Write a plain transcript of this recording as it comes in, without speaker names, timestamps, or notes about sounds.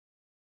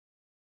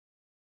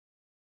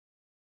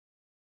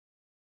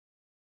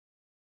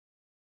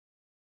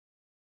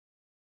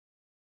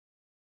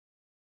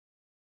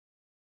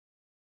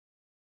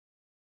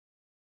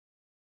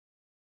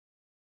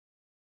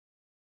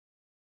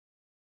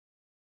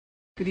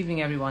Good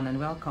evening, everyone, and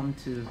welcome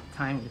to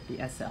Time with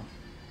the SL.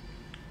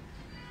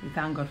 We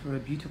thank God for a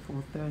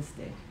beautiful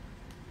Thursday.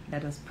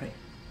 Let us pray.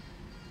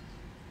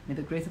 May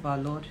the grace of our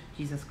Lord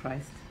Jesus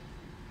Christ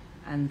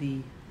and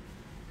the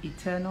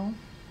eternal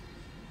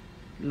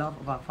love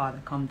of our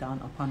Father come down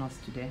upon us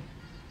today.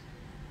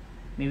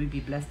 May we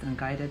be blessed and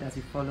guided as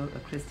we follow a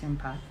Christian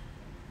path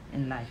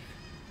in life.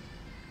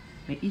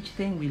 May each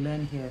thing we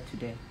learn here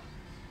today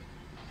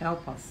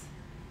help us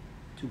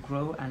to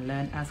grow and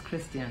learn as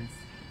Christians,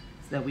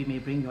 that we may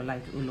bring your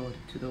light, O Lord,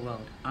 to the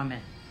world.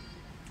 Amen.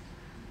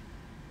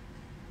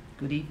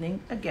 Good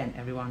evening again,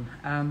 everyone.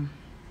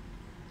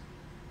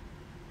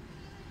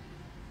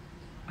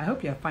 I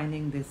hope you are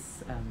finding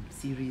this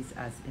series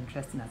as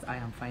interesting as I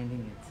am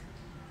finding it.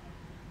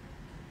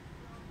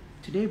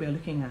 Today we are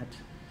looking at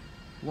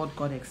what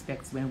God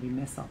expects when we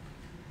mess up.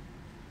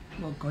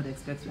 What God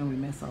expects when we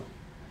mess up.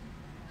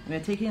 We are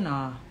taking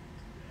our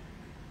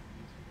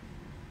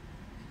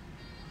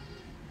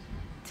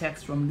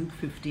text from Luke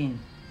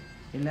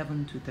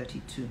 15:11 to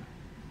 32,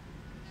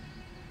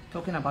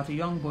 talking about a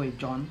young boy,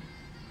 John.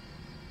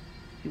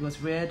 He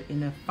was reared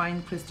in a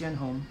fine Christian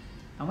home,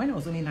 and when he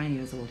was only 9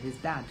 years old, his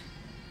dad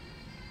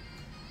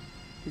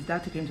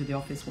took him to the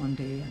office one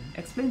day and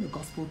explained the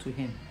gospel to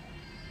him.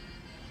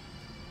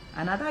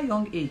 And at that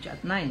young age,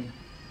 at 9,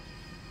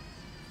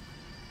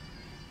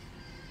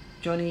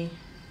 Johnny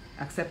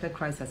accepted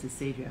Christ as his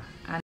savior.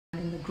 And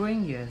in the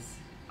growing years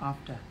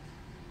after,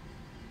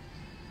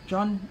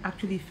 John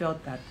actually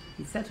felt that,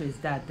 he said to his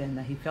dad then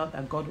that he felt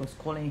that God was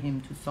calling him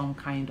to some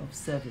kind of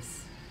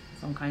service,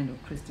 some kind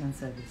of Christian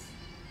service.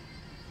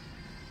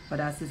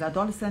 But as his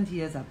adolescent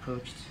years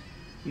approached,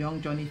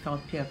 young Johnny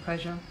felt peer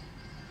pressure,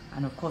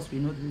 and of course we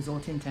know the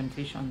resulting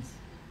temptations.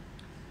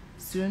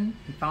 Soon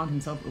he found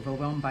himself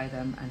overwhelmed by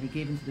them, and he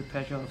gave into the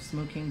pressure of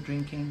smoking,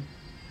 drinking,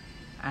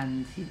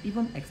 and he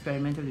even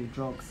experimented with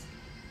drugs.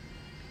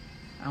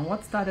 And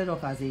what started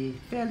off as a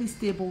fairly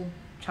stable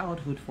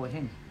childhood for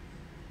him,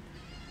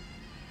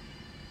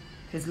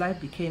 his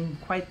life became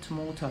quite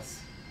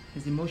tumultuous.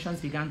 His emotions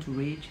began to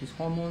rage, his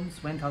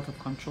hormones went out of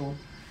control,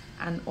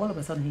 and all of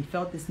a sudden he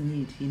felt this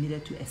need, he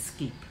needed to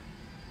escape.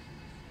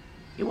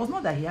 It was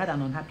not that he had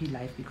an unhappy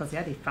life, because he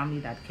had a family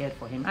that cared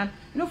for him. And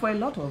you know, for a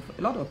lot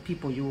of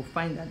people, you will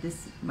find that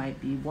this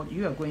might be what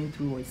you are going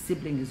through or a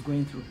sibling is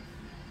going through.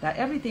 That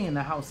everything in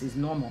the house is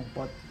normal,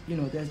 but you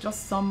know, there's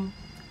just some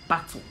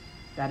battle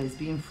that is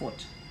being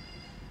fought.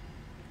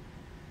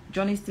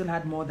 Johnny still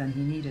had more than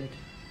he needed,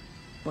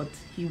 but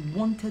he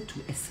wanted to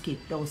escape.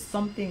 There was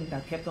something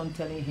that kept on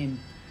telling him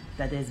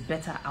that there's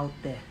better out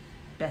there,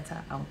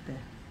 better out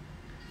there.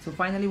 So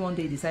finally one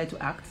day he decided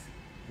to act.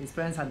 His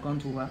parents had gone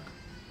to work.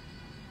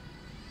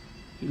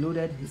 He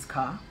loaded his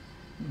car,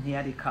 and he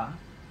had a car.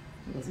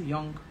 He was a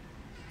young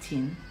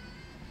teen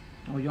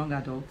or young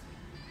adult,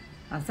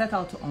 and set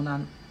out on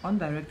an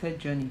undirected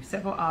journey.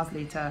 Several hours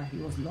later, he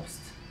was lost,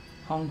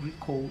 hungry,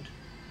 cold,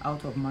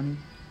 out of money.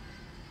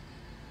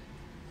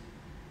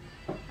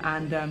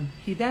 And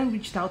he then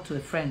reached out to a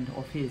friend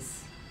of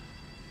his.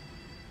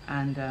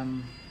 And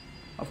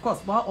of course,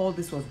 while all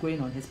this was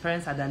going on, his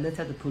parents had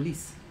alerted the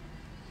police,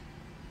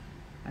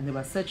 and they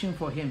were searching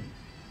for him.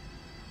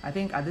 I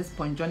think at this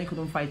point, Johnny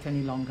couldn't fight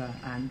any longer,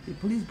 and the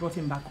police brought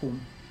him back home.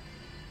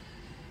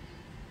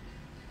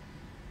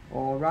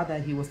 Or rather,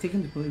 he was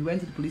taken to he went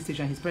to the police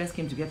station. His parents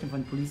came to get him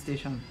from the police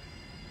station.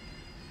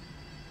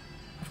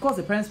 Of course,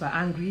 the parents were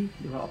angry,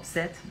 they were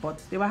upset,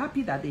 but they were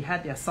happy that they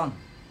had their son.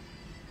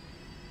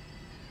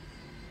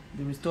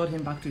 They restored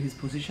him back to his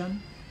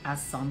position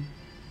as son,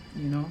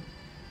 you know.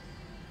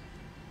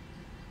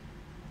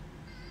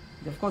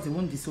 Of course, they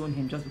won't disown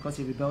him just because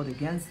he rebelled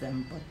against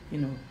them, but,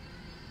 you know,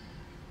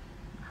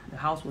 the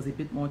house was a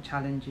bit more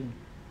challenging.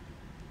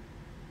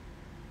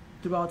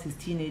 Throughout his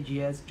teenage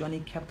years,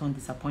 Johnny kept on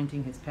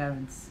disappointing his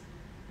parents,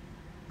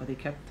 but they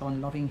kept on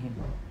loving him.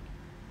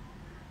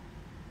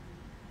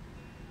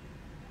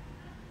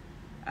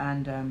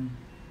 And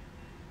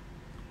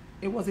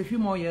it was a few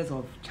more years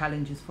of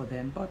challenges for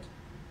them, but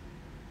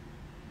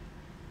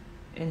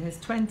in his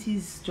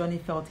 20s, Johnny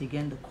felt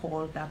again the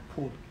call, that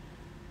pull.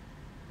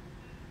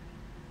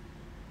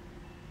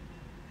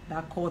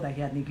 That call that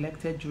he had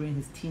neglected during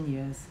his teen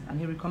years, and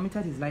he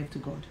recommitted his life to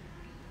God,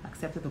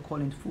 accepted the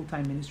call into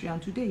full-time ministry,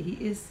 and today he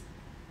is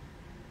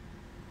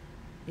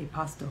a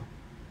pastor.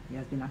 He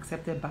has been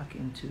accepted back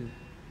into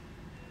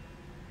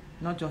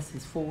not just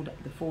his fold,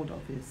 the fold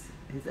of his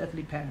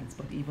earthly parents,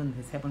 but even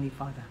his heavenly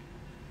Father.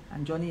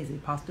 And Johnny is a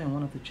pastor in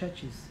one of the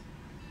churches.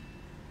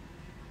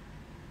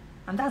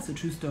 And that's a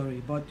true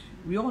story, but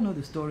we all know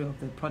the story of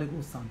the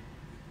prodigal son.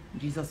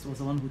 Jesus was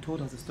the one who told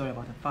us the story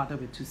about a father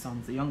with two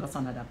sons. The younger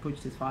son had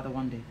approached his father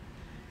one day,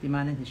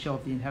 demanding his share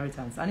of the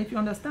inheritance. And if you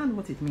understand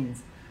what it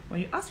means,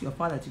 when you ask your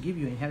father to give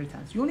you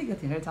inheritance, you only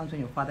get inheritance when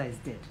your father is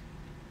dead.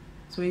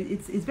 So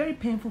it's very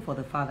painful for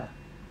the father.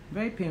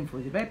 Very painful.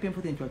 It's a very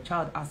painful thing if your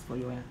child asks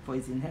for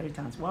his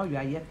inheritance while you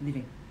are yet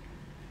living.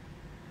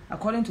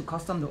 According to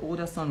custom, the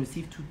older son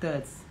received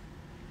 2/3,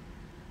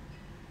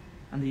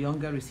 and the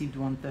younger received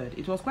 1/3.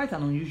 It was quite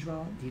an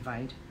unusual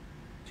divide.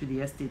 to the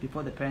estate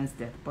before the parents'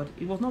 death, but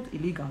it was not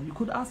illegal. You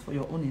could ask for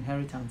your own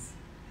inheritance.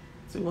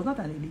 So it was not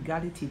an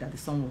illegality that the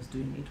son was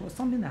doing. It was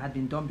something that had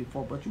been done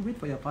before, but you wait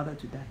for your father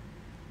to die.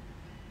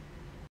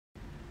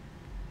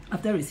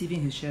 After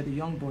receiving his share, the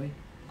young boy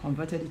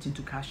converted it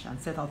into cash and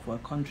set out for a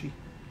country.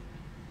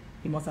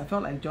 He must have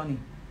felt like Johnny,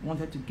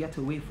 wanted to get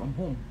away from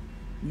home,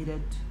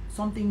 needed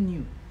something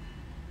new.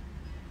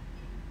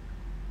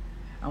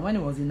 And when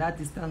he was in that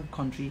distant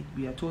country,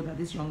 we are told that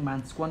this young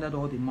man squandered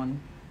all the money.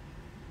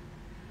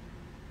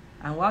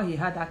 And while he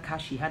had that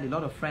cash, he had a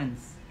lot of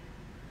friends.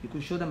 He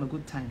could show them a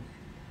good time.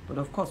 But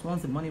of course,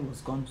 once the money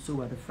was gone, so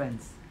were the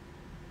friends.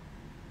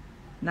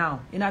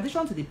 Now, in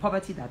addition to the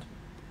poverty that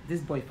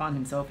this boy found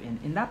himself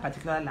in that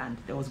particular land,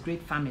 there was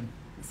great famine,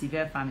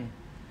 severe famine.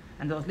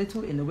 And there was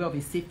little in the way of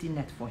a safety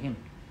net for him.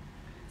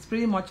 It's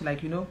pretty much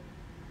like,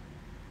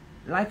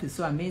 life is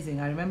so amazing.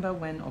 I remember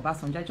when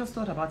Obasanjo, I just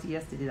thought about it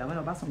yesterday, that when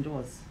Obasanjo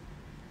was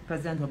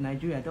president of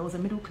Nigeria, there was a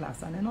middle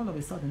class, and then all of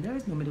a sudden, there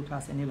is no middle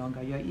class any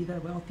longer. You're either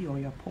wealthy or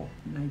you're poor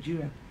in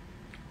Nigeria.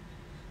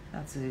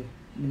 That's an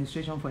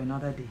administration for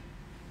another day.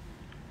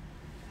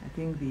 I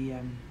think the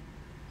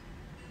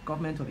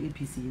government of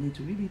APC need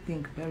to really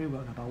think very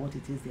well about what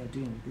it is they are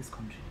doing with this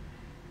country.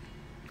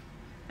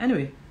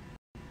 Anyway,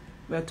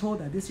 we are told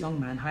that this young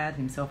man hired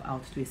himself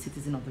out to a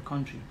citizen of the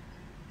country.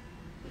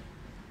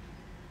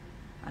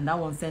 And that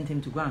one sent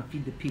him to go and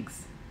feed the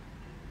pigs.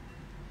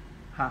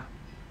 Ha!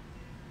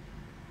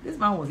 This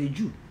man was a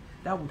Jew.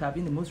 That would have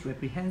been the most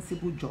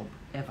reprehensible job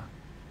ever.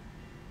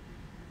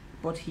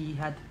 But he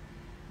had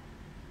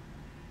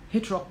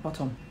hit rock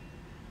bottom.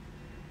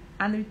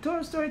 And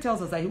the story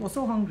tells us that he was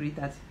so hungry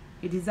that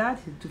he desired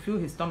to fill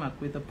his stomach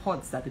with the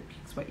pods that the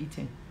pigs were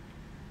eating.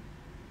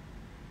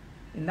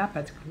 In that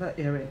particular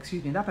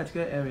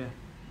area,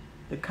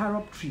 the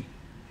carob tree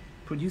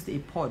produced a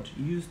pod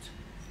used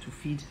to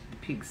feed the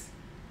pigs.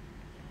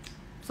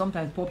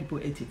 Sometimes poor people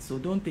ate it, so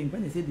don't think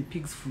when they say the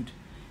pig's food,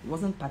 it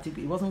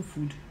wasn't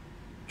food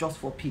just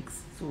for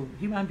pigs. So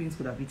human beings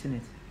could have eaten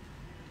it.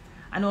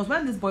 And it was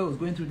when this boy was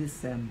going through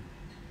this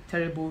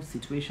terrible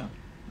situation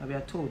that we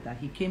are told that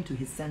he came to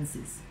his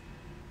senses.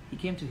 He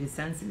came to his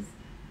senses,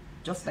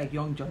 just like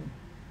young John.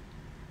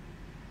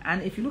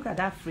 And if you look at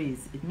that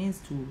phrase, it means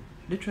to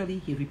literally,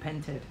 he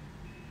repented.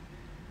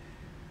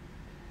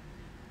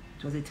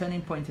 It was a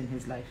turning point in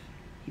his life.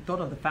 He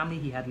thought of the family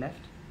he had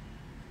left.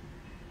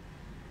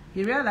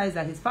 He realized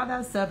that his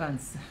father's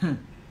servants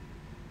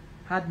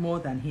had more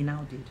than he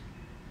now did.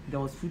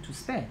 There was food to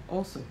spare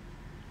also.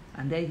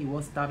 And there he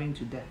was starving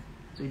to death.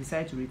 So he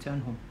decided to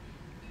return home.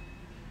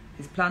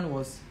 His plan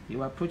was he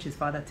would approach his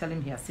father, tell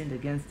him he has sinned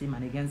against him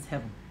and against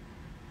heaven.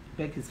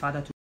 He begged his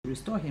father to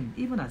restore him,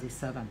 even as a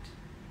servant.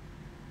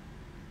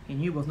 He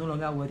knew he was no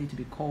longer worthy to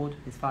be called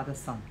his father's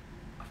son.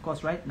 Of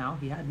course, right now,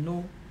 he had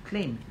no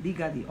claim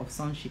legally of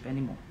sonship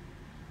anymore.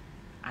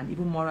 And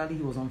even morally,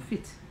 he was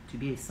unfit to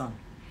be a son.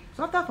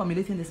 So after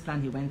formulating this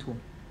plan, he went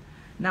home.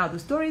 Now, the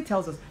story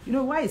tells us,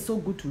 why it's so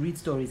good to read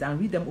stories and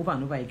read them over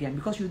and over again?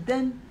 Because you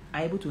then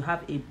are able to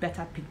have a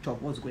better picture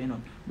of what's going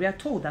on. We are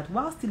told that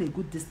while still a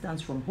good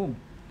distance from home,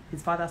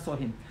 his father saw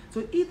him.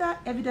 So either,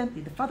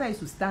 evidently, the father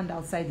used to stand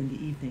outside in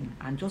the evening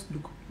and just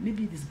look,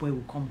 maybe this boy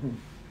will come home.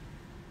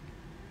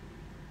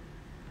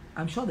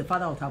 I'm sure the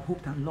father would have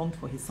hoped and longed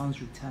for his son's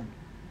return.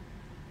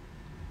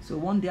 So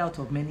one day out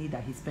of many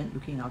that he spent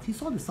looking out, he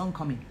saw the son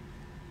coming.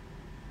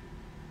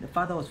 The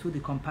father was filled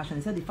with compassion.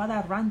 He said the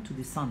father ran to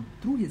the son,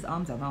 threw his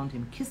arms around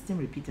him, kissed him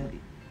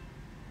repeatedly.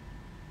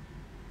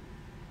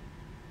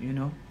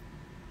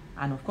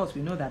 And of course,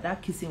 we know that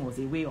that kissing was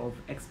a way of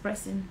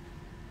expressing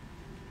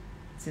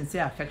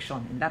sincere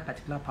affection in that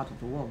particular part of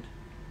the world.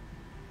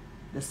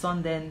 The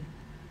son then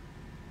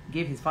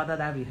gave his father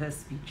that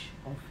rehearsed speech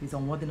of his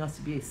unworthiness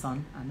to be a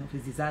son and of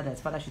his desire that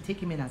his father should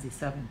take him in as a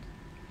servant.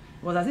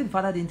 It was as if the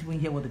father didn't even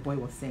hear what the boy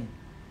was saying.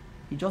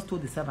 He just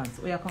told the servants,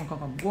 oh yeah,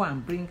 come, go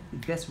and bring the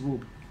best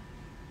robe.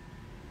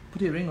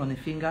 Put a ring on his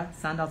finger,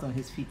 sandals on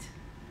his feet.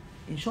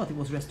 In short, it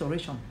was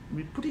restoration.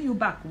 Putting you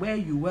back where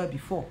you were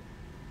before.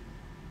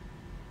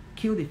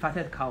 Killed a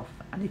fatted calf,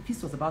 and a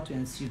feast was about to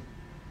ensue.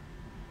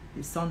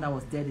 The son that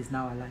was dead is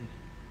now alive.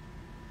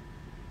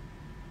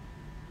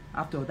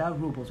 After all, that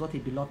robe was what a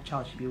beloved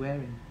child should be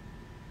wearing.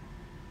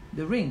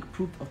 The ring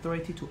proved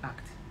authority to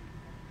act.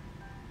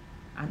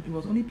 And it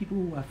was only people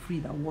who were free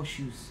that wore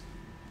shoes.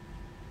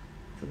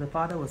 So the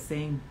father was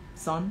saying,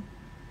 son,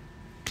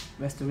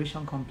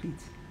 restoration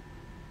complete.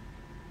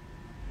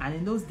 And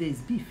in those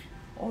days, beef,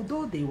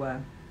 although they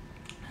were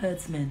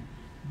herdsmen,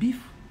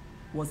 beef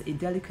was a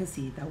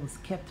delicacy that was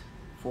kept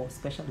for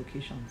special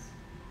occasions.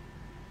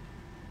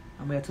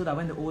 And we are told that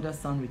when the older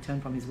son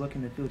returned from his work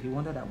in the field, he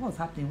wondered at what's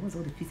happening, what's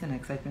all the feasting and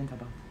excitement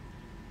about?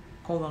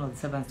 Called one of the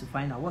servants to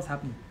find out what's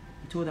happening.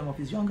 He told them of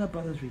his younger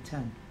brother's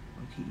return.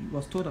 He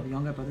was told of the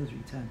younger brother's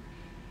return.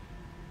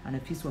 And a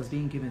feast was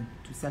being given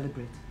to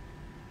celebrate.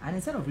 And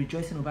instead of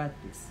rejoicing over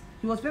this,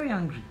 he was very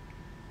angry.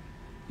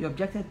 He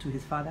objected to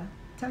his father,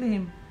 telling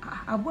him,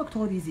 I've worked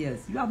all these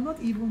years. You have not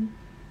even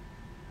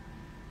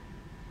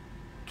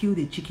killed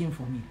a chicken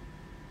for me.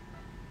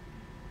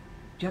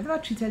 You have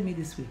never treated me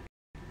this way.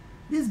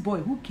 This boy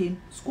who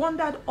came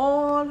squandered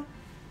all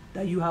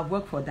that you have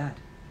worked for, Dad.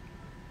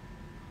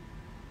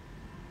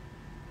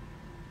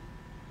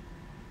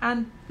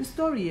 And the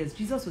story is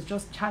Jesus was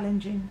just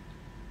challenging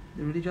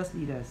the religious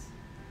leaders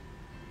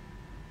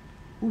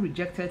who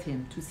rejected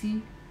him to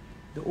see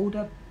the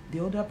older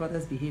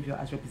brother's behavior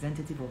as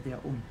representative of their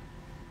own.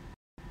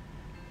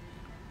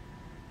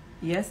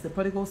 Yes, the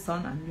prodigal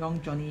son and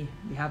young Johnny,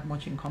 they have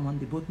much in common.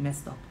 They both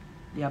messed up.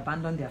 They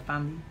abandoned their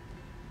family.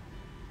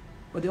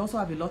 But they also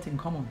have a lot in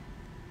common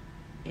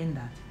in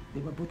that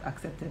they were both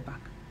accepted back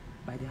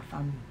by their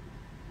family.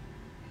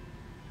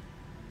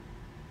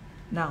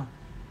 Now,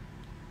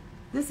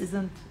 this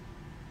isn't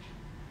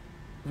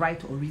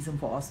right or reason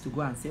for us to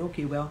go and say,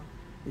 okay, well,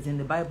 it's in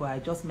the Bible, I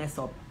just mess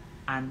up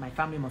and my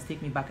family must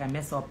take me back. I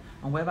mess up,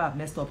 and wherever I've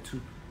messed up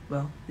to,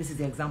 well, this is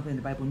the example in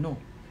the Bible. No.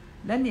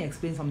 Let me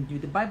explain something to you.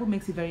 The Bible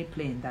makes it very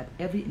plain that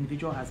every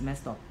individual has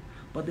messed up.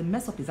 But the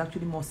mess up is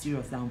actually more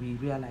serious than we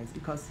realize,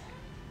 because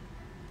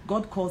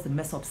God calls the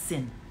mess up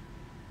sin.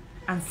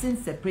 And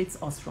sin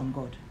separates us from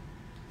God.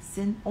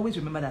 Sin, always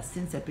remember that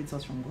sin separates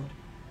us from God.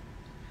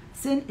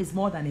 Sin is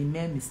more than a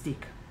mere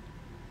mistake.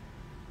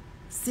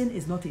 Sin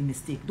is not a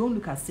mistake. Don't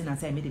look at sin and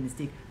say, I made a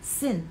mistake.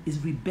 Sin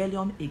is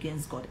rebellion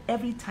against God.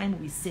 Every time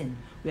we sin,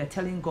 we are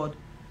telling God,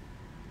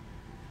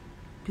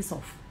 piss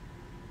off.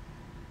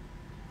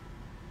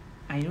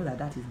 I know that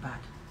that is bad.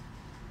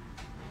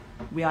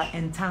 We are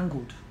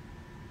entangled.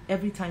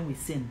 Every time we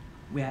sin,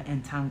 we are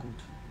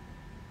entangled.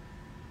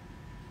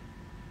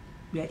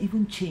 We are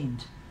even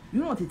chained.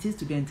 You know what it is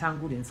to be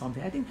entangled in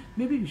something? I think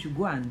maybe you should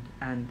go and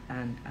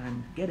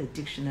get a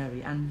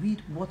dictionary and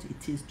read what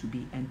it is to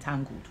be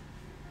entangled.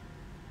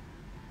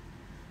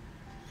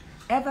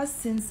 Ever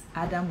since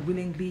Adam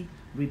willingly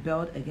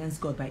rebelled against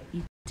God by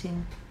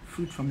eating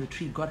fruit from the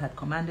tree God had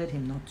commanded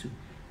him not to,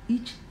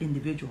 each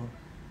individual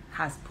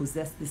has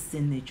possessed this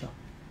sin nature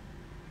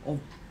of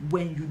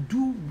when you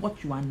do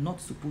what you are not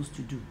supposed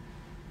to do,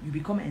 you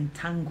become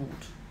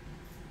entangled.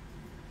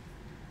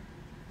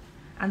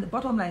 And the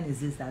bottom line is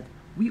this, that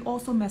we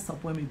also mess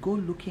up when we go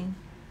looking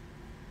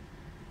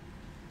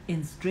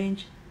in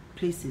strange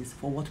places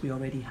for what we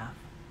already have.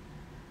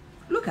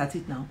 Look at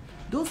it now.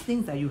 Those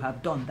things that you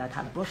have done that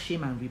have brought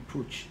shame and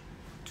reproach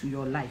to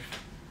your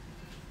life,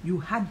 you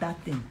had that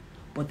thing,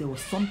 but there was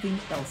something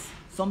else,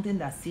 something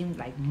that seemed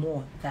like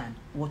more than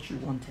what you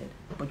wanted,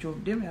 but you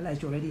didn't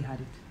realize you already had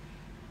it.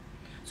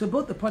 So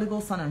both the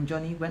prodigal son and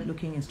Johnny went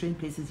looking in strange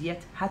places,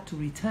 yet had to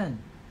return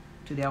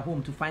to their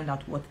home to find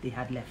out what they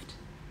had left.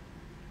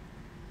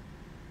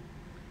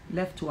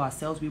 Left to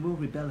ourselves, we will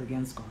rebel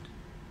against God,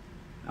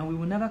 and we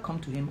will never come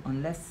to him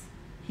unless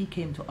he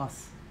came to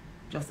us,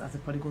 just as the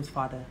prodigal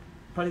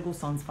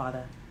son's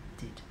father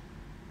did.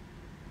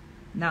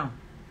 Now,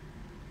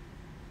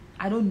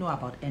 I don't know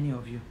about any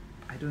of you.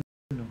 I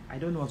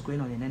don't know what's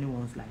going on in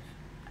anyone's life.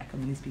 I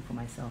can only speak for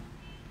myself.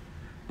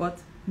 But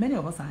many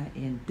of us are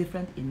in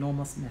different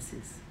enormous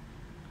messes.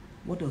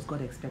 What does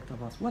God expect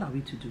of us? What are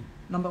we to do?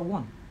 Number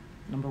one,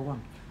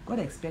 God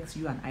expects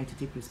you and I to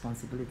take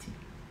responsibility.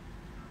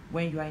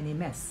 When you are in a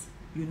mess,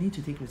 you need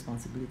to take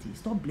responsibility.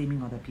 Stop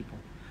blaming other people.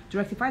 To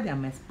rectify their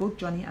mess, both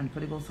Johnny and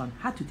prodigal son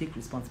had to take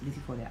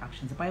responsibility for their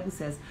actions. The Bible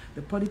says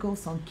the prodigal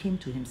son came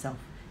to himself.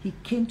 He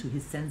came to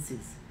his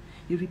senses.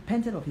 He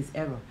repented of his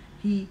error.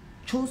 He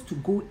chose to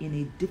go in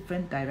a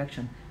different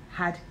direction.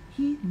 Had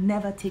he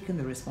never taken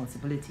the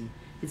responsibility,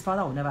 his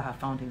father would never have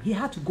found him. He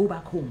had to go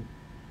back home.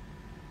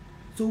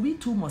 So we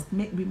too must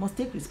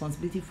take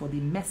responsibility for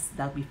the mess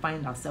that we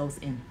find ourselves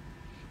in.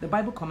 The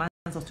Bible commands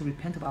us to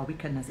repent of our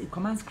wickedness. It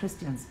commands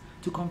Christians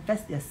to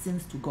confess their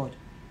sins to God.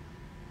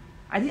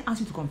 I didn't ask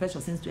you to confess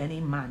your sins to any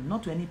man,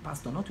 not to any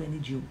pastor, not to any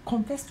Jew.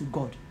 Confess to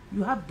God.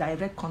 You have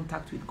direct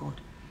contact with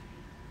God.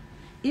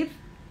 If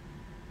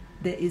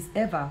there is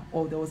ever,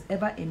 or there was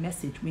ever a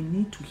message we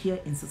need to hear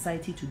in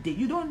society today,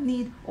 you don't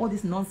need all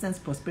this nonsense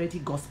prosperity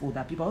gospel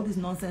that people, all this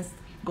nonsense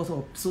gospel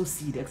of sow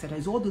seed, etc.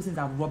 All those things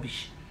are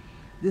rubbish.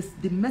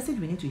 The message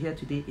we need to hear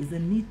today is the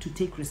need to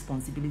take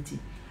responsibility.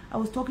 I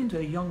was talking to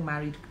a young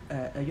married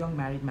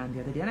man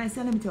the other day, and I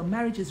said, let me tell you,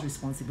 marriage is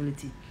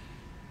responsibility.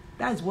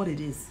 That is what it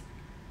is.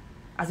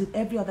 As with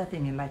every other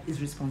thing in life, is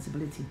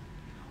responsibility.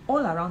 All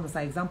around us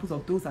are examples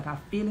of those that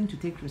are failing to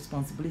take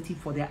responsibility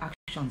for their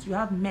actions. You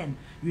have men,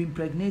 you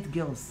impregnate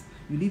girls,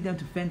 you leave them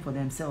to fend for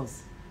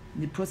themselves.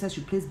 In the process,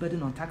 you place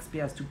burden on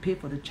taxpayers to pay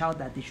for the child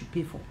that they should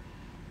pay for.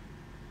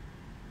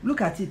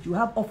 Look at it. You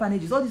have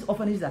orphanages, all these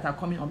orphanages that are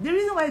coming up. The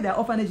reason why they are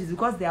orphanages is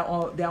because they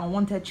are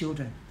unwanted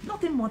children.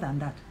 Nothing more than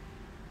that.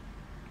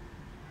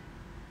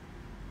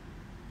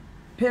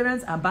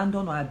 Parents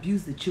abandon or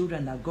abuse the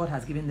children that God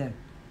has given them,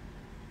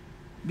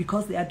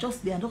 because they are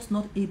just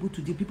not able to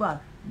deal. People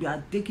are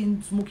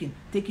taking, smoking,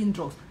 taking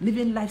drugs,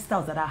 living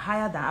lifestyles that are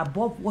higher than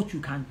above what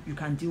you can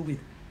deal with.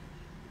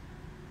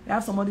 You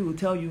have somebody who will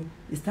tell you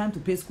it's time to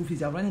pay school fees.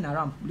 You're running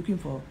around looking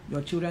for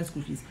your children's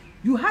school fees.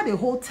 You had a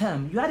whole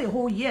term, you had a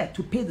whole year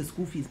to pay the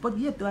school fees, but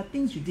yet there are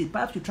things you did.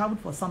 Perhaps you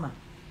traveled for summer.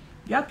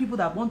 You have people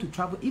that want to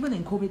travel, even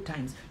in COVID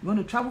times. You want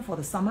to travel for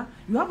the summer.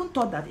 You haven't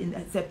thought that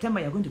in September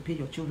you're going to pay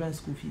your children's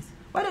school fees.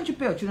 Why don't you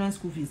pay your children's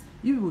school fees?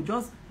 You will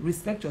just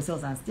respect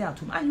yourselves and stay at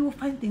home, and you will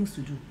find things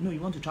to do. No, you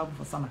want to travel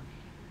for summer.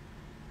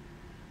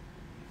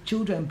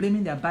 Children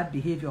blaming their bad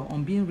behavior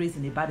on being raised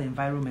in a bad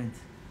environment.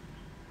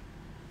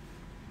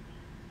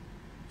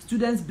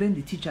 Students blame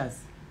the teachers.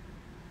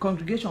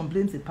 Congregation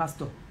blames the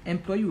pastor.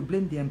 Employee will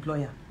blame the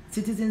employer.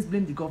 Citizens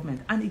blame the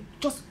government. And it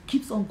just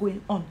keeps on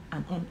going on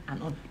and on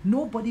and on.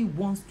 Nobody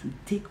wants to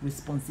take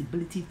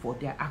responsibility for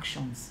their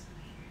actions.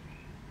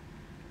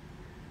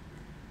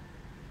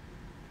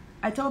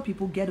 I tell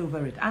people, get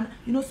over it. And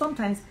you know,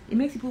 sometimes it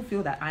makes people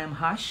feel that I am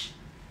harsh,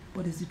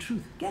 but it's the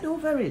truth. Get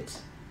over it.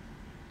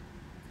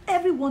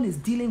 Everyone is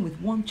dealing with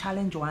one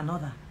challenge or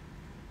another.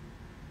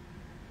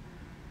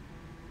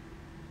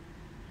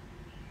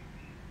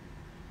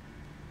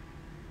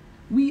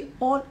 We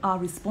all are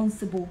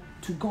responsible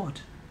to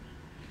God.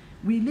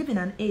 We live in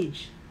an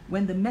age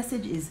when the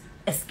message is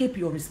escape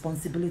your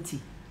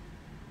responsibility.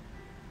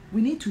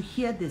 We need to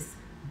hear this.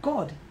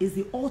 God is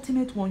the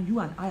ultimate one you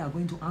and I are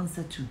going to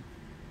answer to.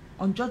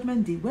 On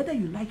Judgment Day, whether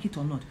you like it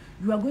or not,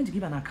 you are going to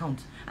give an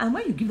account. And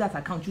when you give that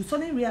account, you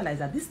suddenly realize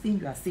that this thing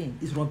you are saying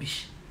is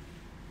rubbish.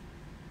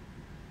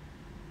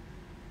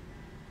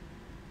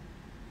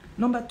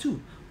 Number 2,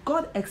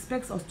 God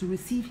expects us to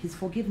receive his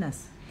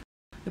forgiveness.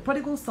 The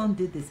prodigal son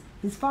did this.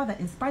 His father,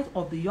 in spite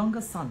of the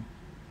younger son,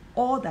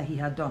 all that he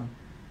had done.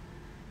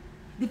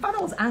 The father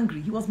was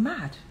angry. He was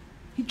mad.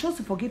 He chose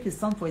to forgive his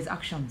son for his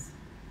actions.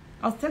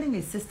 I was telling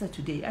a sister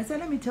today, I said,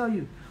 let me tell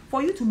you,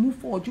 for you to move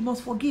forward, you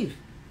must forgive.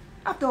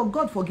 After all,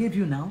 God forgave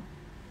you now.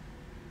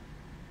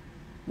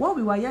 While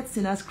we were yet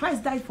sinners,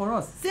 Christ died for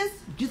us. Since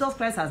Jesus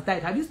Christ has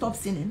died, have you stopped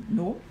sinning?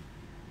 No.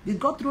 Did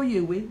God throw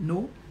you away?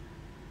 No.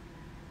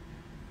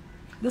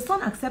 The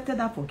son accepted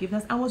that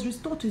forgiveness and was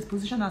restored to his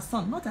position as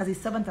son, not as a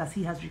servant as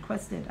he had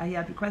requested.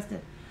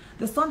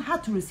 The son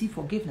had to receive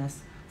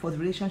forgiveness for the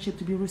relationship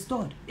to be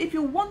restored. If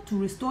you want to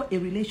restore a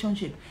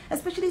relationship,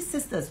 especially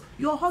sisters,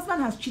 your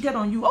husband has cheated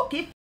on you.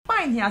 Okay,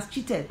 fine, he has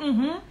cheated.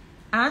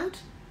 And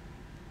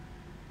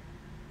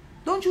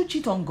don't you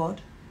cheat on God?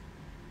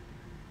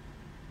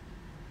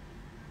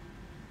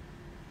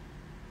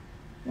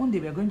 One day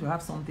we are going to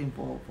have something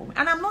for me.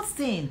 And I'm not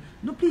saying,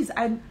 no, please,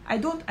 I'm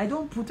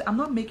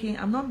not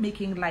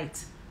making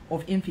light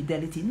of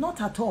infidelity. Not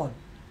at all.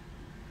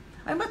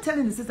 I'm not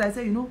telling the sister, I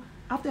say, you know,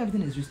 after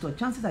everything is restored,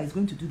 chances are he's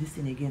going to do this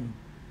thing again.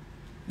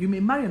 You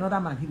may marry another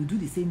man, he will do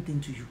the same thing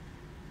to you.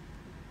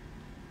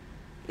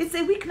 It's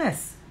a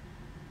weakness.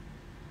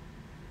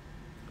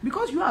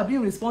 Because you are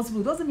being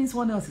responsible doesn't mean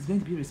someone else is going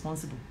to be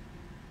responsible.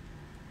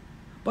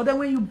 But then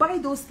when you buy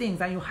those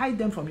things and you hide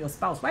them from your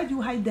spouse, why do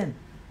you hide them?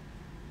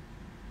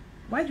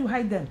 Why do you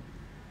hide them?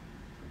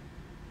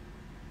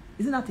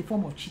 Isn't that a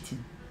form of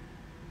cheating?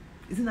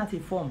 Isn't that a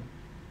form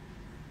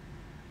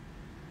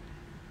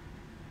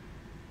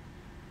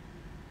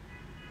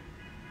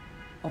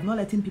of not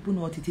letting people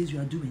know what it is you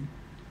are doing?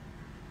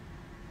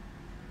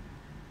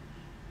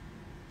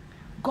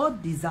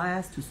 God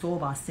desires to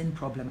solve our sin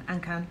problem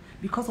and can,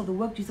 because of the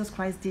work Jesus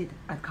Christ did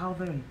at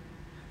Calvary.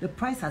 The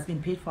price has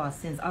been paid for our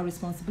sins. Our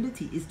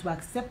responsibility is to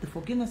accept the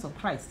forgiveness of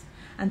Christ.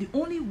 And the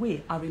only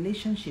way our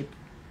relationship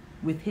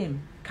with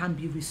him can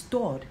be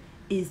restored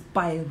is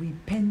by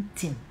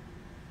repenting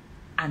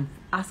and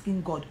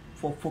asking God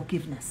for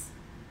forgiveness.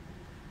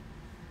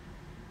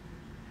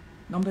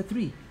 Number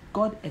 3,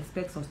 God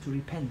expects us to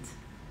repent.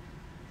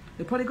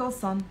 The prodigal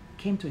son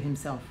came to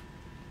himself.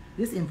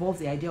 This involves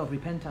the idea of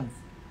repentance.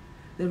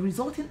 The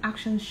resulting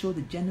actions show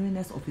the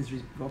genuineness of his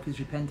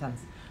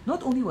repentance.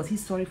 Not only was he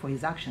sorry for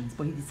his actions,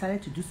 but he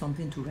decided to do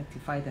something to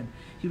rectify them.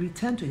 He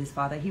returned to his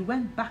father. He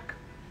went back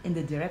in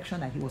the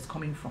direction that he was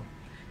coming from.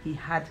 He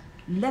had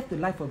left the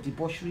life of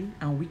debauchery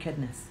and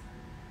wickedness.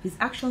 His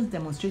actions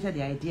demonstrated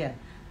the idea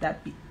that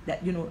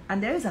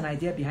and there is an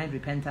idea behind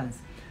repentance.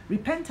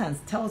 Repentance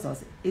tells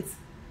us it's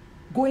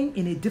going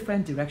in a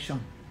different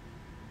direction.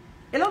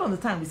 A lot of the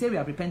time we say we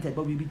have repented,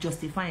 but we'll be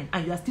justifying,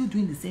 and you are still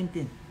doing the same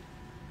thing.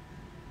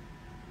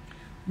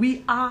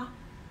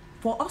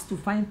 For us to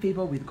find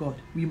favor with God,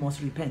 we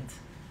must repent.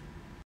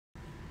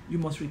 You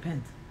must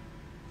repent.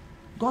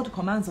 God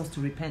commands us to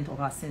repent of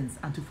our sins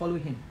and to follow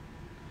him.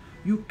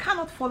 You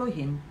cannot follow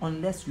him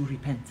unless you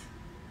repent.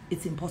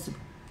 It's impossible.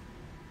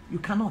 You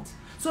cannot.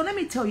 So let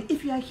me tell you,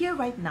 if you are here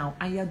right now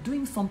and you are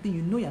doing something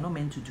you know you're not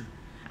meant to do,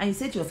 and you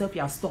say to yourself,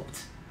 you have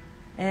stopped.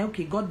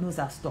 Okay, God knows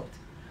I've stopped.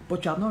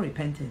 But you have not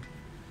repented.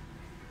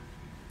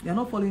 You are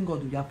not following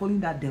God. You are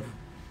following that devil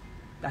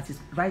that is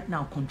right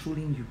now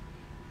controlling you.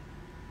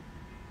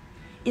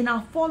 In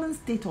our fallen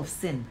state of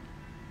sin,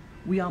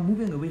 we are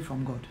moving away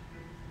from God.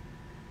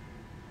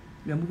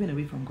 We are moving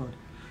away from God.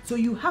 So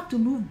you have to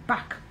move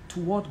back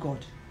toward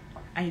God.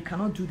 And you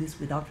cannot do this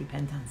without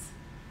repentance.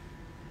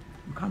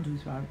 You can't do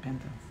this without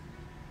repentance.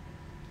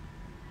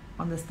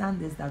 Understand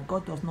this, that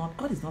God is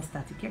not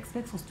static. He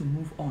expects us to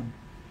move on.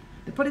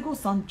 The prodigal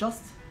son,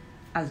 just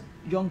as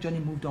young Johnny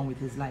moved on with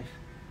his life,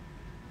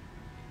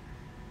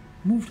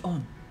 moved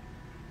on.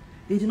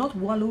 They did not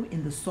wallow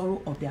in the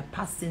sorrow of their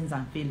past sins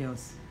and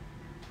failures.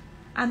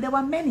 And there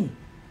were many.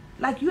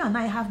 Like you and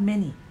I have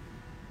many.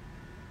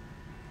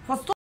 For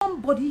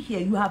somebody Somebody here,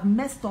 you have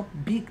messed up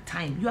big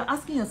time. You are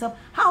asking yourself,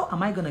 how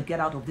am I going to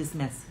get out of this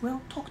mess?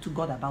 Well, talk to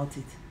God about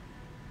it.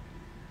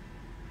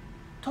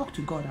 Talk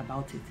to God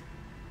about it.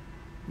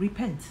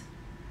 Repent.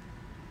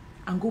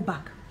 And go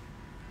back.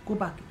 Go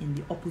back in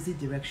the opposite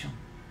direction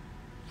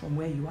from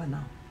where you are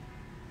now.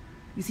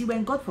 You see,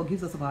 when God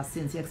forgives us of our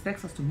sins, He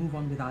expects us to move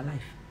on with our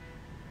life.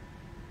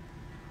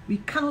 We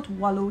cannot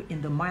wallow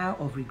in the mire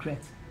of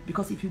regret,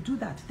 because if you do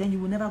that, then you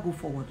will never go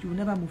forward. You will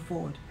never move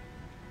forward.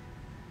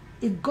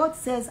 If God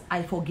says,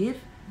 I forgive,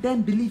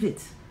 then believe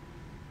it.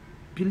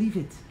 Believe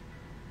it.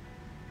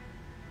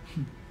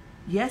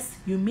 Yes,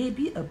 you may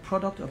be a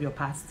product of your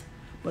past,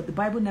 but the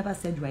Bible never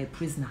said you are a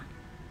prisoner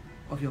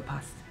of your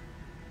past.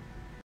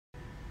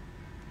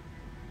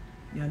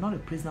 You are not a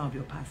prisoner of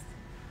your past.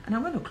 And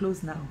I'm going to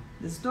close now.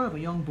 There's a story of a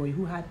young boy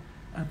who had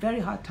a very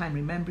hard time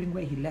remembering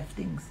where he left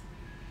things.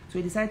 So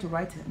he decided to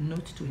write a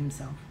note to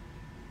himself,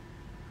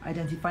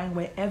 identifying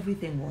where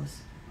everything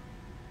was.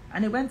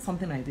 And it went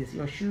something like this.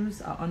 Your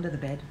shoes are under the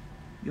bed.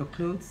 Your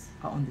clothes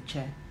are on the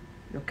chair.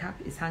 Your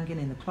cap is hanging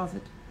in the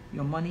closet.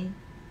 Your money,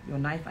 your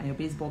knife, and your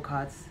baseball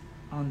cards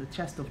are on the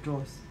chest of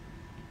drawers.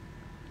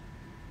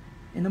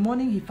 In the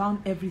morning, he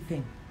found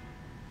everything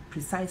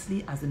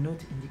precisely as the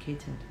note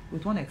indicated,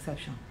 with one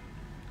exception.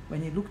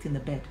 When he looked in the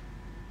bed,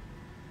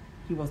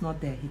 he was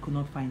not there. He could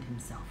not find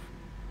himself.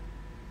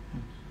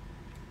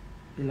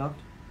 Beloved,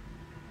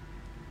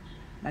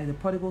 like the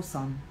prodigal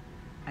son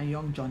and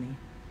young Johnny,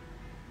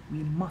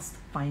 we must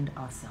find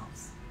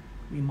ourselves.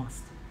 We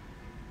must.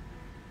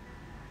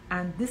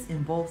 And this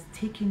involves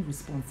taking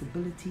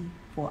responsibility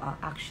for our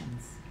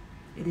actions.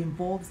 It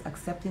involves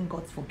accepting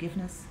God's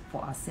forgiveness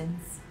for our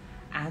sins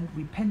and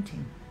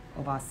repenting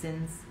of our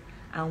sins.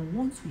 And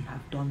once we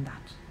have done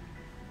that,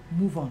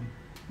 move on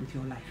with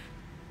your life.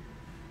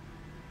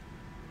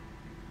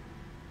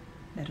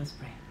 Let us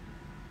pray.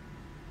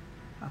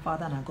 Our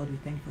Father and our God, we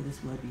thank you for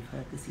this word we've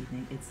heard this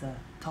evening. It's a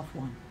tough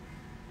one.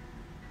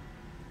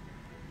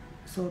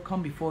 So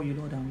come before you,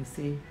 Lord, and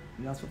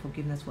we ask for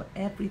forgiveness for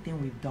everything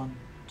we've done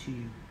to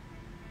you.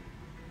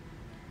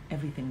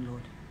 Everything,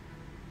 Lord.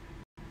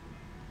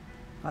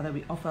 Father,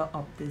 we offer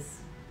up this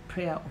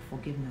prayer of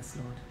forgiveness,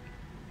 Lord,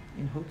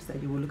 in hopes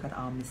that you will look at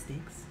our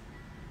mistakes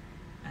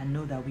and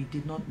know that we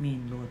did not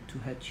mean, Lord, to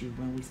hurt you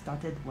when we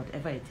started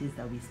whatever it is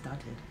that we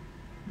started.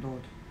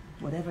 Lord,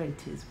 whatever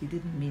it is, we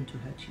didn't mean to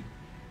hurt you.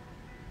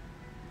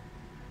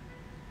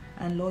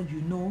 And Lord,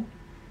 you know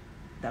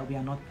that we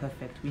are not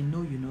perfect. We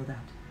know you know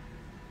that.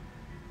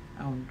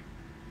 And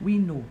we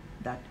know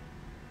that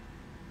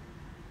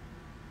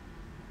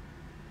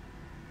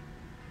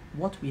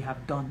what we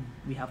have done,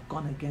 we have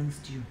gone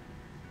against you.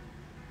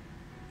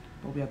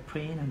 But we are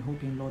praying and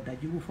hoping, Lord,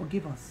 that you will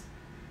forgive us,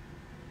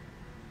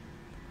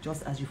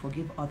 just as you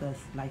forgive others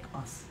like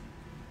us.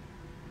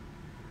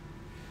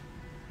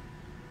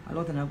 Our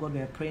Lord and our God, we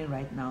are praying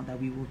right now that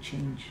we will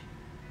change.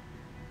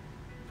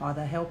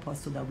 Father, help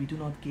us so that we do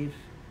not give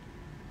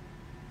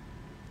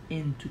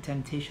in to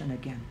temptation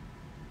again.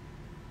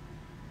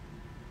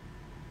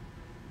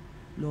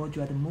 Lord,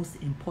 you are the most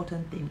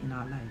important thing in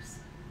our lives.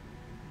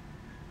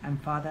 And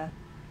Father,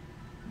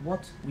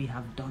 what we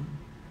have done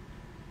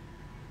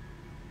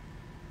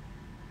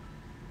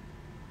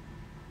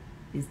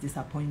is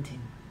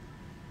disappointing.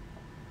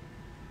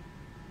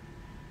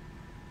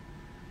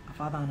 Our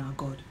Father and our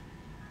God,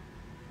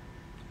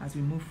 as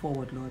we move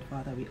forward, Lord,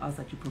 Father, we ask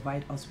that you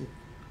provide us with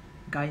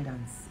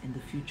guidance in the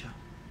future.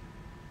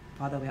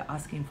 Father, we are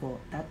asking for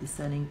that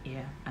discerning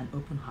ear and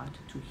open heart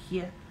to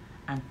hear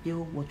and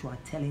feel what you are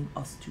telling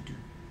us to do.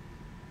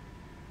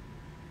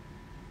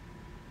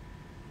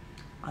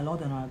 Our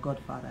Lord and our God,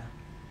 Father,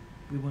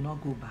 we will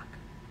not go back.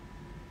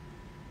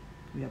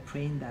 We are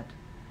praying that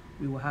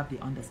we will have the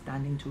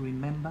understanding to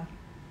remember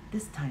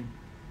this time,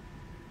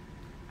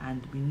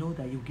 and we know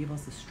that you give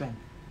us the strength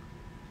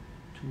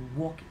to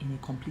walk in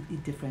a completely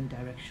different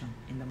direction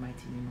in the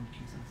mighty name of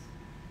Jesus.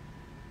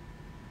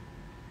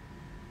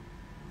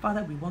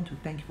 Father, we want to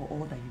thank you for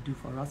all that you do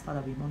for us.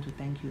 Father, we want to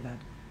thank you that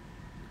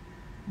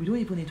we don't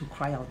even need to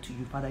cry out to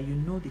you. Father, you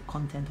know the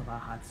content of our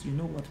hearts. You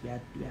know what we are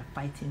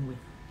fighting with.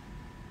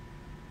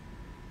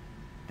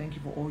 Thank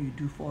you for all you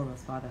do for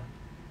us, Father.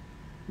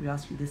 We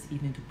ask you this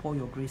evening to pour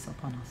your grace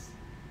upon us.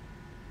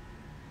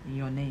 In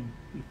your name,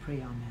 we pray,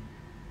 amen.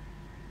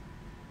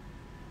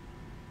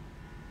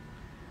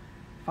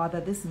 Father,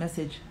 this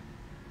message,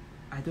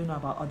 I don't know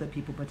about other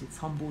people, but it's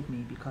humbled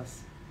me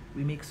because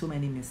we make so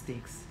many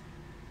mistakes.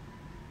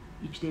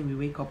 Each day we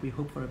wake up, we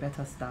hope for a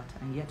better start,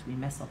 and yet we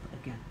mess up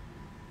again.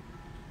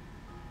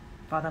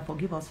 Father,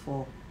 forgive us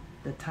for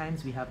the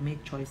times we have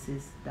made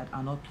choices that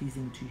are not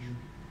pleasing to you.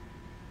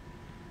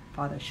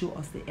 Father, show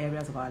us the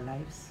areas of our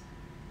lives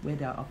where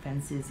there are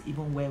offenses,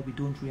 even where we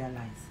don't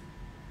realize.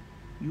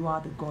 You are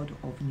the God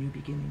of new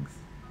beginnings.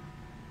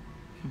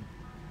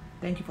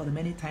 Thank you for the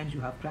many times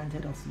you have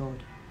granted us,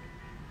 Lord,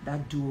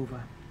 that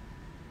do-over.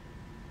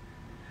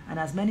 And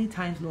as many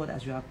times, Lord,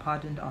 as you have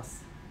pardoned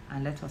us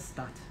and let us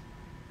start,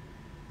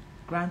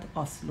 grant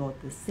us, Lord,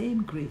 the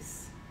same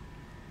grace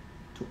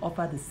to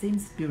offer the same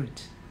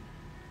spirit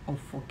of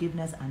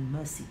forgiveness and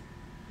mercy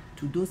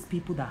to those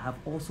people that have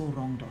also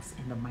wronged us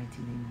in the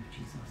mighty name of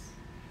Jesus.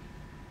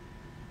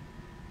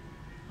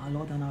 Our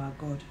Lord and our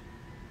God,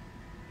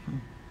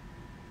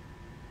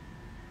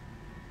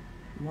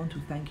 we want to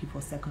thank you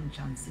for second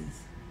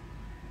chances.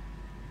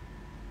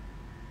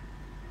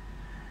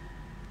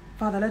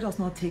 Father, let us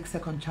not take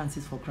second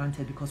chances for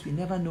granted, because we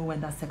never know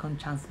when that second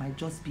chance might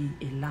just be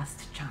a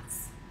last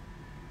chance.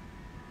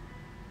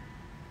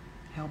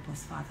 Help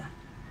us, Father.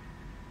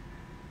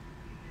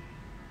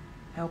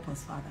 Help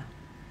us, Father.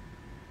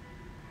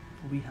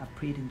 For we have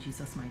prayed in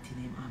Jesus' mighty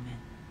name. Amen.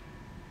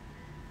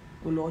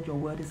 O Lord, your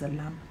word is a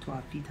lamp to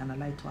our feet and a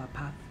light to our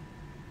path.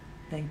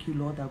 Thank you,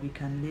 Lord, that we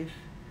can live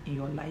in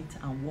your light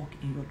and walk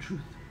in your truth.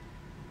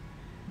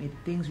 May the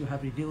things you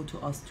have revealed to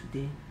us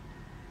today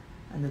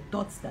and the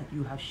thoughts that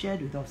you have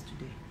shared with us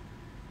today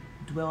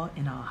dwell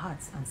in our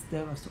hearts and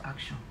stir us to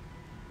action.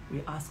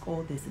 We ask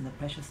all this in the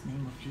precious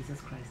name of Jesus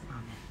Christ.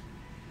 Amen.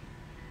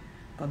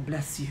 God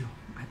bless you.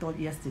 I thought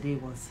yesterday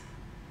was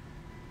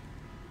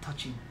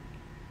touching.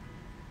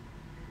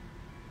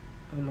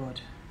 Oh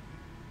Lord,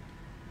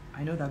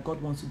 I know that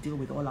God wants to deal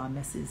with all our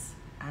messes,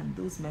 and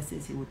those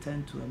messes he will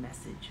turn to a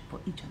message for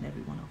each and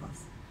every one of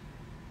us.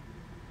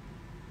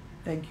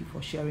 Thank you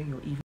for sharing your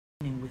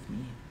evening with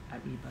me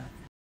at Rebirth.